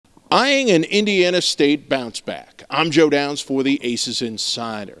Eyeing an Indiana State bounce back. I'm Joe Downs for the ACES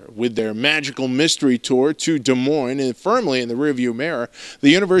Insider. With their magical mystery tour to Des Moines and firmly in the rearview mirror,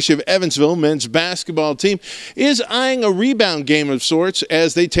 the University of Evansville men's basketball team is eyeing a rebound game of sorts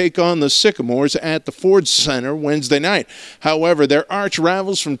as they take on the Sycamores at the Ford Center Wednesday night. However, their arch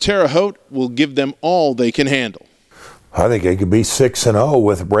rivals from Terre Haute will give them all they can handle. I think they could be 6-0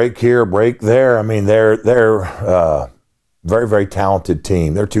 with a break here, a break there. I mean, they're very, very talented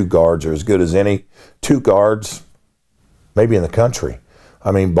team. Their two guards are as good as any two guards maybe in the country.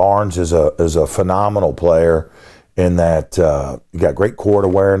 I mean, Barnes is a phenomenal player in that he got great court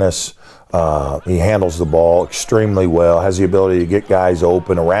awareness. He handles the ball extremely well, has the ability to get guys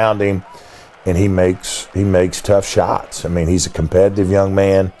open around him, and he makes tough shots. I mean, he's a competitive young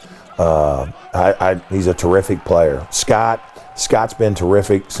man. He's a terrific player. Scott's been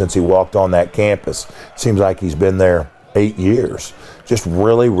terrific since he walked on that campus. Seems like he's been there 8 years. Just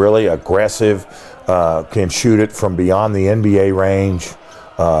really, really aggressive, can shoot it from beyond the NBA range,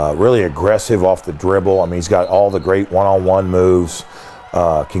 really aggressive off the dribble. I mean, he's got all the great one-on-one moves,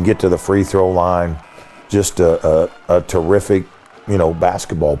 can get to the free throw line. Just a terrific,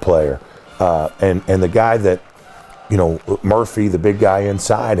 basketball player. And the guy that, Murphy, the big guy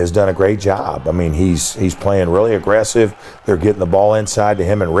inside, has done a great job. I mean, he's playing really aggressive. They're getting the ball inside to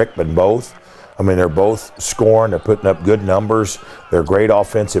him and Rickman both. I mean, they're both scoring. They're putting up good numbers. They're great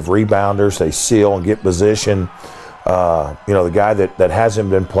offensive rebounders. They seal and get position. The guy that hasn't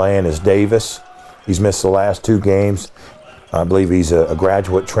been playing is Davis. He's missed the last 2 games. I believe he's a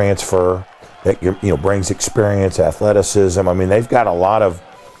graduate transfer that brings experience, athleticism. I mean, they've got a lot of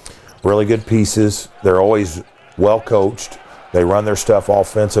really good pieces. They're always well coached. They run their stuff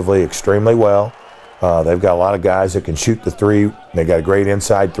offensively extremely well. They've got a lot of guys that can shoot the three. They got a great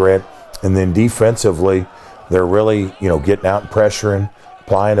inside threat. And then defensively, they're really, getting out and pressuring,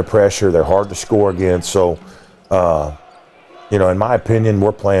 applying the pressure. They're hard to score against. So, in my opinion,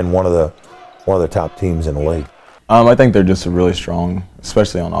 we're playing one of the top teams in the league. I think they're just really strong,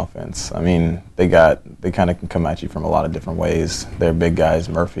 especially on offense. I mean, they kind of can come at you from a lot of different ways. They're big guys,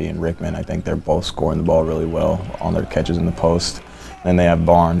 Murphy and Rickman. I think they're both scoring the ball really well on their catches in the post. And they have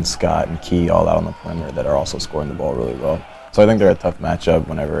Barnes, Scott, and Key all out on the perimeter that are also scoring the ball really well. So I think they're a tough matchup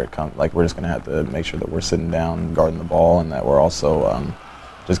whenever it comes. Like, we're just going to have to make sure that we're sitting down, guarding the ball, and that we're also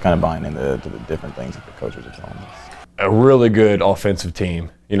just kind of buying into the different things that the coaches are telling us. A really good offensive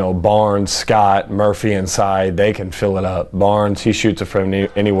team. Barnes, Scott, Murphy inside, they can fill it up. Barnes, he shoots it from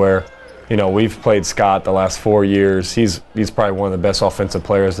anywhere. We've played Scott the last 4 years. He's probably one of the best offensive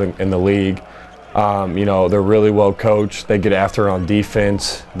players in the league. They're really well coached. They get after it on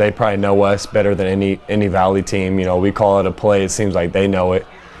defense. They probably know us better than any Valley team. We call it a play. It seems like they know it.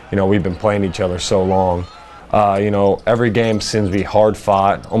 We've been playing each other so long. Every game seems to be hard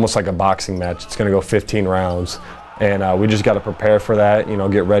fought, almost like a boxing match. It's going to go 15 rounds. And we just got to prepare for that,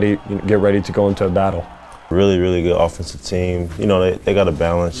 get ready to go into a battle. Really, really good offensive team. They got a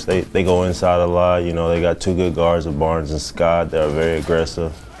balance. They go inside a lot. They got 2 good guards with Barnes and Scott. They're very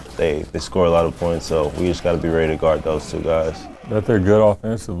aggressive. They score a lot of points, so we just got to be ready to guard those 2 guys. That they're good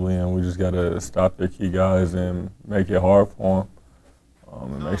offensively, and we just got to stop their key guys and make it hard for them.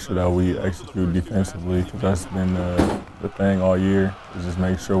 And make sure that we execute defensively, because that's been the thing all year, is just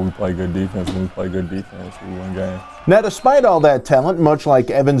make sure we play good defense. When we play good defense, we win games. Now, despite all that talent, much like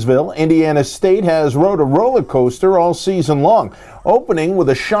Evansville, Indiana State has rode a roller coaster all season long, opening with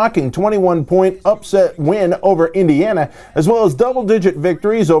a shocking 21-point upset win over Indiana, as well as double-digit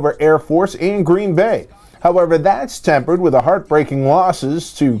victories over Air Force and Green Bay. However, that's tempered with the heartbreaking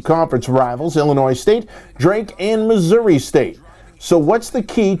losses to conference rivals Illinois State, Drake, and Missouri State. So what's the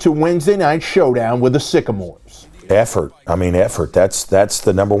key to Wednesday night's showdown with the Sycamores? Effort. I mean, effort. That's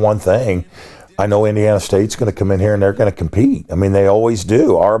the number one thing. I know Indiana State's going to come in here and they're going to compete. I mean, they always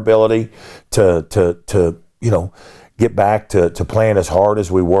do. Our ability to get back to playing as hard as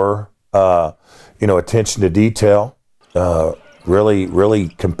we were, attention to detail, really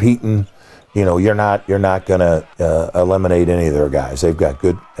competing. You're not going to eliminate any of their guys. They've got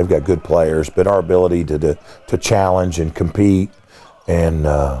good players, but our ability to challenge and compete and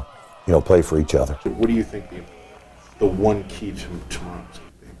play for each other. What do you think the one key to tomorrow's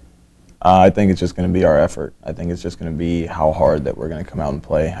going to be? I think it's just going to be our effort. I think it's just going to be how hard that we're going to come out and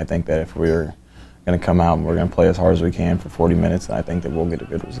play. I think that if we're going to come out and we're going to play as hard as we can for 40 minutes, I think that we'll get a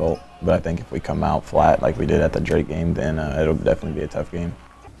good result. But I think if we come out flat like we did at the Drake game, then it'll definitely be a tough game.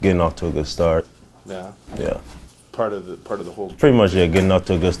 Getting off to a good start. Yeah. Yeah. Part of the whole. Pretty much, yeah. Getting off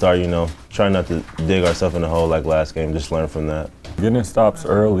to a good start. Trying not to dig ourselves in the hole like last game. Just learn from that. Getting in stops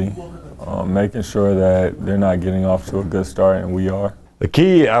early, making sure that they're not getting off to a good start and we are. The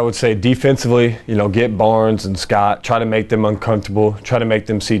key, I would say, defensively, get Barnes and Scott, try to make them uncomfortable, try to make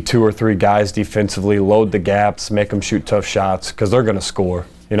them see 2 or 3 guys defensively, load the gaps, make them shoot tough shots, because they're going to score.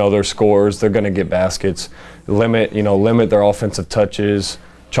 They're scorers, they're going to get baskets. Limit their offensive touches,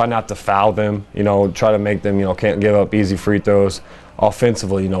 try not to foul them, try to make them, can't give up easy free throws.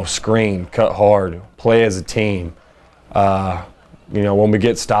 Offensively, screen, cut hard, play as a team. When we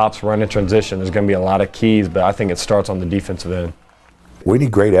get stops, run in transition, there's going to be a lot of keys, but I think it starts on the defensive end. We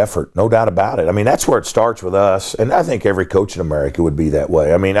need great effort, no doubt about it. I mean, that's where it starts with us, and I think every coach in America would be that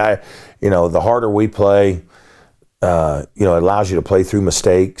way. I mean, the harder we play, it allows you to play through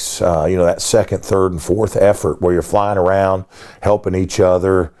mistakes. That second, third, and fourth effort where you're flying around, helping each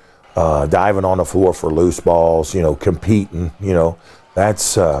other, diving on the floor for loose balls, competing.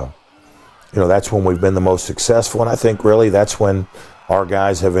 That's when we've been the most successful, and I think really that's when our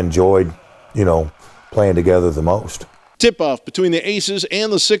guys have enjoyed, playing together the most. Tip-off between the Aces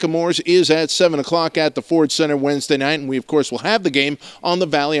and the Sycamores is at 7 o'clock at the Ford Center Wednesday night, and we, of course, will have the game on the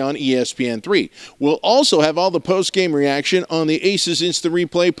Valley on ESPN3. We'll also have all the post-game reaction on the Aces Instant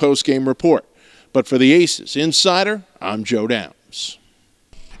Replay post-game report. But for the Aces Insider, I'm Joe Downs.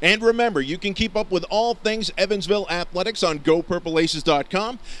 And remember, you can keep up with all things Evansville athletics on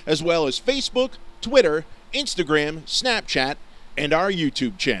GoPurpleAces.com, as well as Facebook, Twitter, Instagram, Snapchat, and our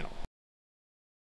YouTube channel.